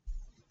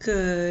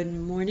Good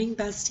morning,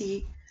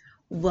 Bestie.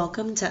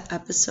 Welcome to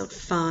episode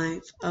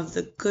 5 of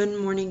the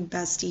Good Morning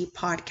Bestie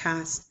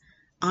podcast.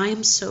 I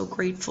am so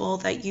grateful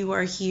that you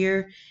are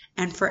here.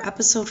 And for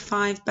episode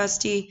 5,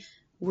 Bestie,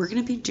 we're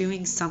going to be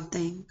doing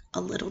something a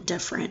little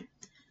different.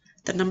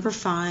 The number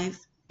 5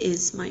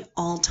 is my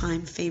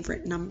all-time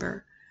favorite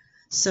number.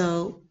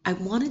 So I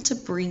wanted to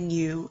bring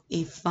you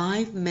a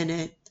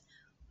 5-minute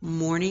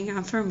morning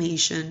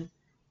affirmation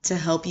to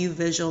help you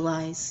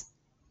visualize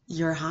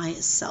your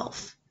highest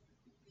self.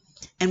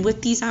 And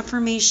with these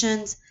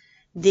affirmations,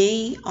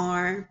 they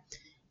are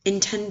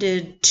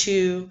intended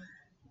to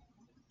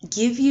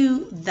give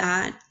you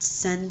that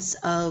sense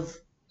of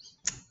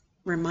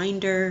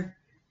reminder,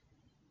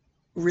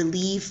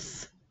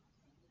 relief,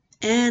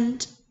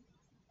 and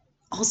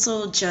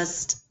also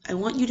just, I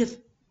want you to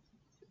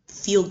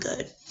feel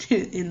good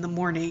in the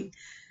morning.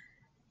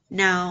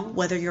 Now,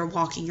 whether you're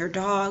walking your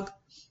dog,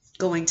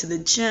 going to the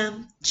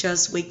gym,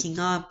 just waking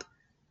up,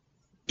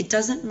 it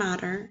doesn't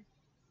matter.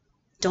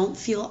 Don't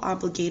feel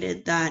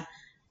obligated that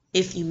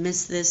if you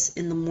miss this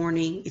in the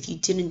morning, if you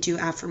didn't do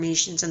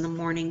affirmations in the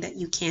morning, that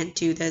you can't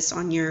do this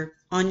on your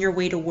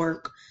way to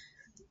work.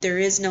 There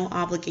is no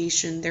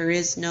obligation. There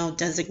is no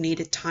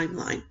designated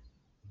timeline.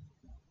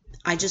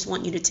 I just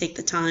want you to take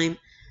the time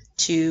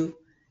to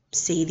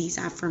say these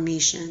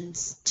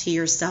affirmations to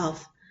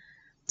yourself.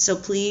 So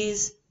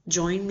please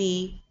join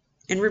me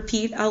and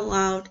repeat out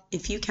loud,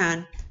 if you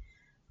can,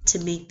 to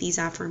make these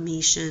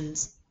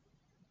affirmations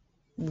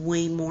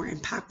way more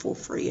impactful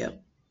for you.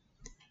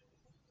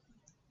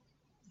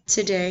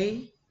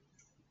 Today,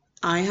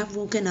 I have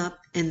woken up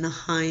in the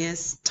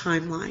highest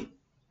timeline,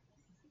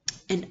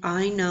 and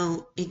I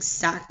know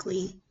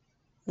exactly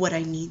what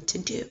I need to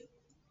do.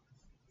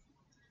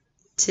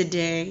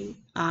 Today,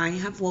 I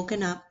have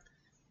woken up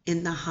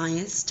in the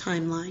highest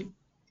timeline,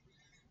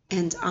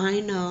 and I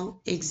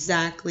know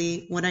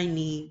exactly what I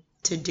need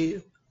to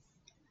do.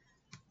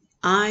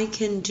 I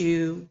can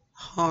do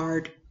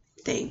hard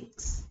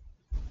things.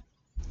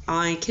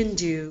 I can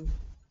do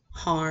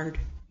hard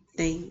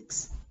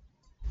things.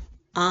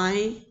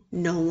 I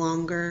no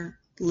longer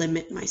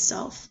limit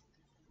myself.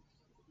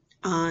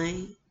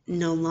 I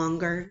no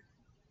longer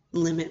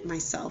limit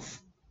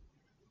myself.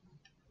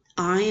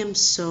 I am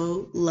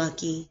so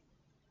lucky.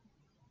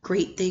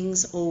 Great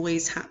things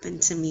always happen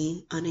to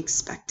me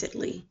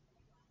unexpectedly.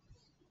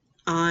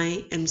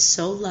 I am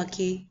so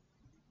lucky.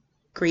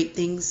 Great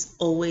things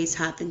always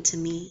happen to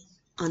me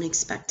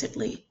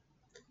unexpectedly.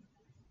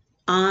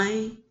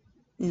 I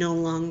no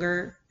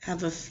longer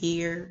have a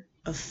fear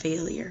of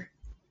failure.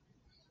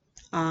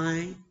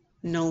 I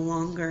no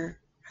longer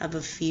have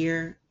a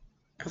fear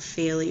of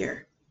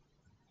failure.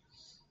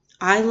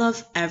 I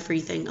love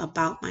everything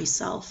about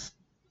myself.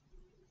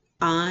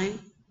 I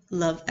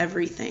love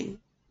everything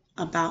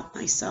about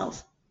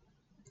myself.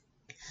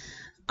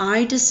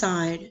 I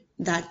decide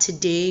that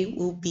today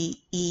will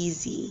be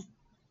easy.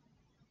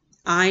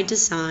 I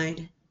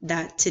decide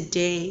that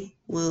today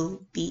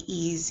will be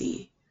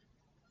easy.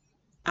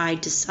 I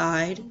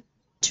decide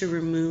to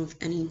remove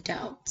any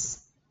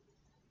doubts.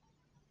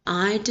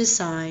 I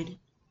decide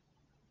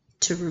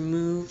to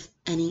remove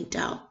any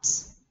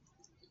doubts.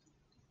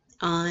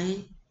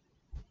 I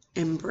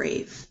am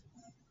brave.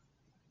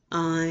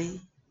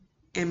 I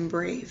am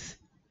brave.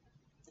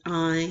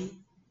 I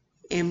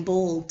am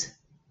bold.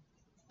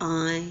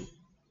 I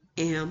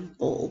am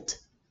bold.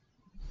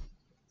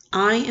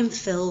 I am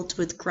filled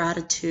with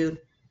gratitude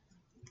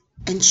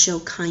and show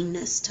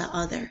kindness to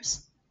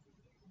others.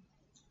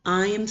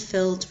 I am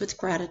filled with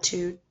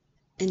gratitude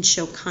and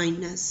show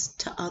kindness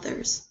to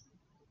others.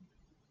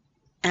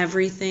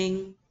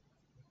 Everything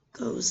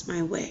goes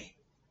my way.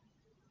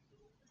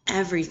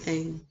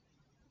 Everything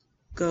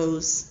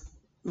goes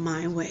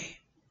my way.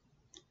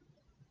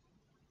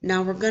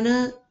 Now we're going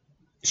to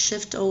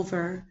shift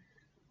over,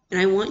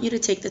 and I want you to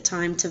take the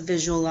time to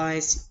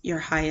visualize your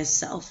highest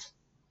self.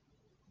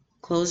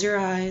 Close your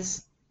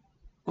eyes,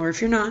 or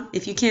if you're not,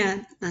 if you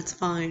can, that's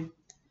fine.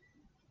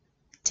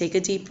 Take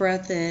a deep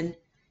breath in,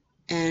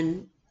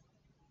 and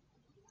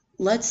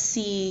let's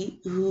see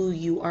who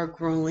you are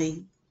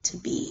growing to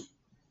be.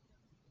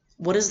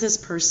 What is this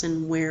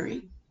person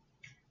wearing?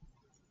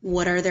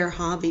 What are their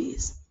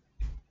hobbies?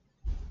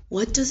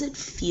 What does it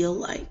feel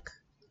like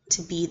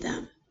to be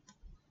them?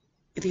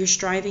 If you're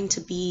striving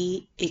to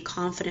be a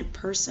confident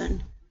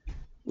person,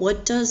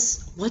 what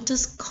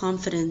does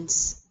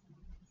confidence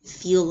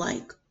feel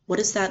like? What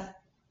does that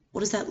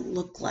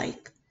look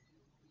like?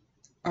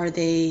 Are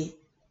they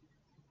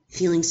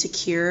feeling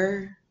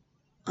secure,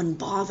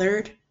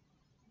 unbothered?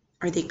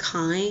 Are they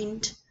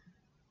kind?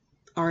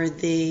 Are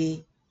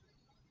they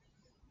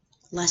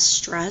less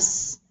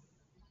stress?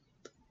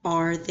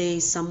 Are they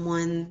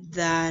someone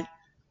that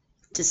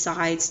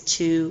decides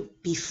to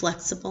be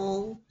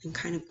flexible and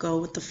kind of go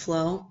with the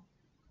flow?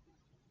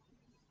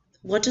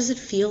 What does it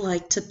feel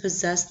like to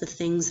possess the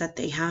things that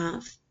they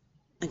have?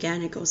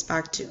 Again, it goes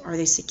back to, are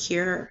they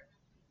secure?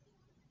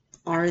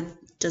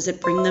 Does it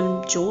bring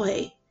them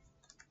joy?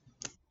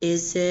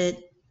 Is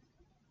it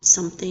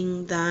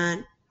something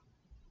that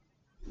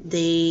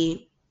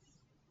they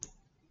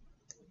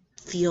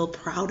feel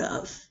proud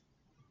of?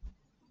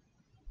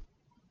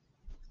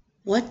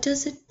 What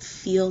does it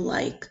feel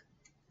like,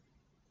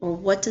 or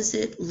what does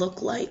it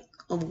look like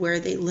of where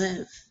they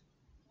live?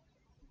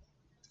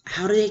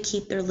 How do they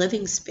keep their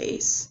living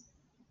space?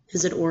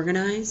 Is it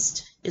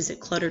organized? Is it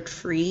cluttered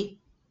free?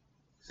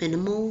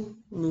 Minimal?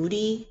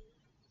 Moody?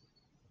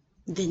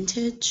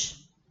 Vintage?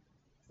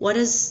 What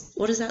does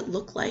that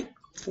look like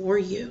for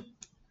you?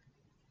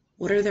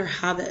 What are their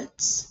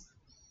habits?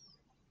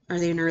 Are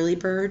they an early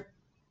bird?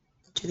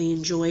 Do they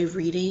enjoy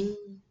reading,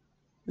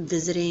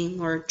 visiting,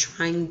 or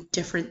trying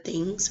different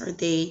things? Are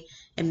they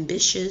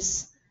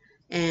ambitious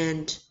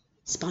and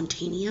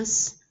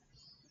spontaneous?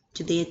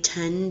 Do they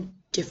attend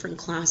different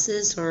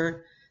classes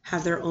or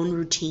have their own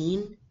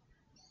routine?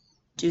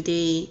 Do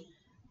they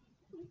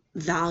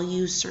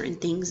value certain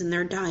things in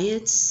their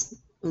diets,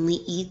 only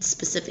eat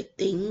specific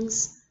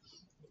things?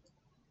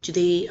 Do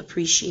they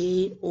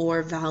appreciate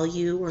or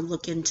value or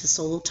look into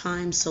solo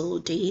time, solo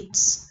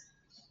dates?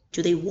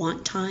 Do they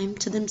want time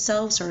to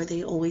themselves, or are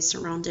they always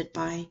surrounded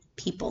by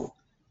people?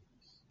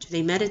 Do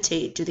they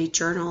meditate? Do they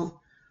journal?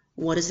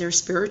 What does their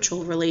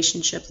spiritual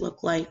relationship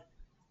look like?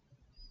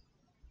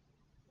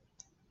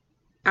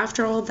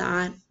 After all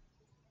that,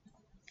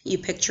 you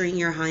picturing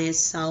your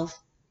highest self,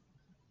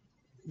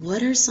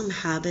 what are some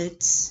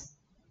habits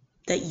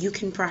that you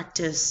can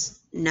practice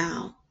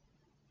now,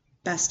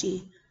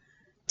 bestie,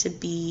 to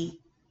be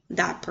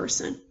that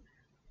person?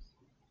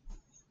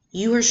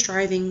 You are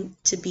striving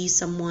to be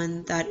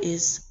someone that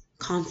is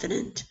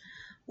confident,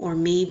 or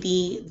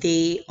maybe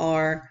they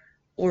are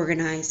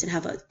organized and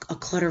have a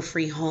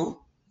clutter-free home.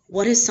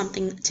 What is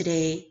something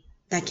today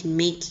that can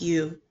make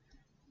you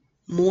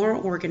more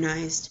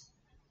organized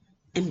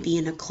and be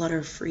in a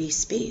clutter-free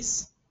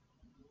space?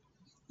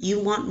 You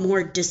want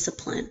more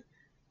discipline.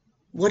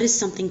 What is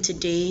something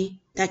today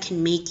that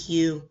can make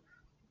you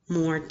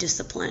more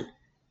disciplined?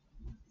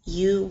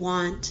 You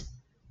want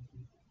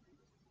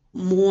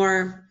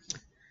more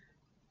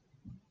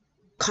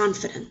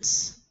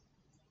confidence.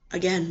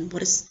 Again, what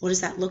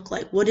does that look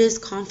like? What is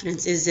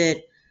confidence? Is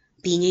it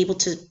being able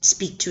to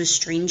speak to a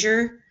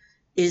stranger?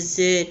 Is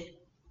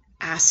it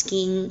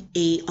asking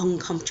an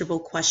uncomfortable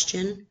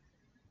question?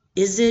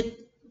 Is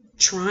it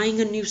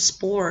trying a new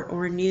sport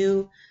or a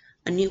new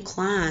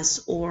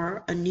class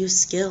or a new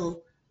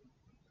skill?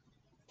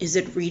 Is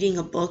it reading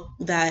a book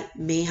that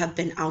may have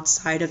been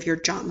outside of your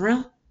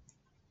genre?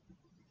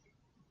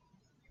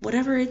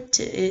 Whatever it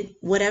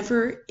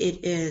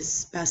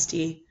is,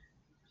 bestie,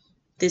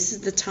 this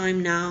is the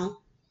time now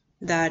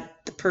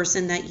that the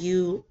person that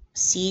you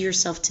see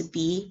yourself to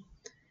be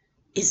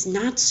is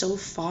not so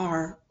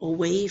far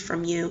away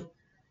from you.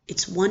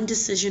 It's one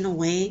decision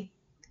away.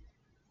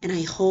 And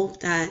I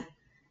hope that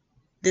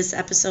this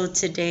episode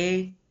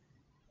today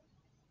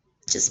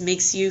just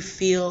makes you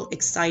feel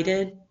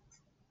excited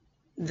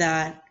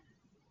that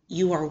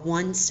you are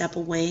one step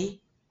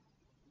away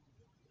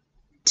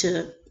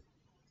to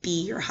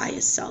be your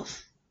highest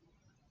self.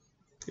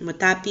 And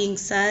with that being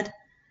said,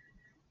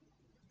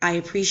 I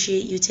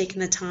appreciate you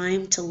taking the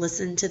time to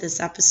listen to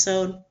this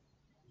episode,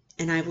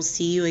 and I will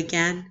see you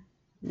again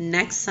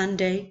next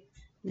Sunday,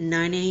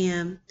 9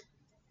 a.m.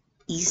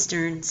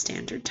 Eastern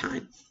Standard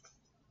Time.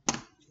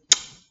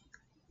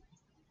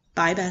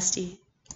 Bye, bestie.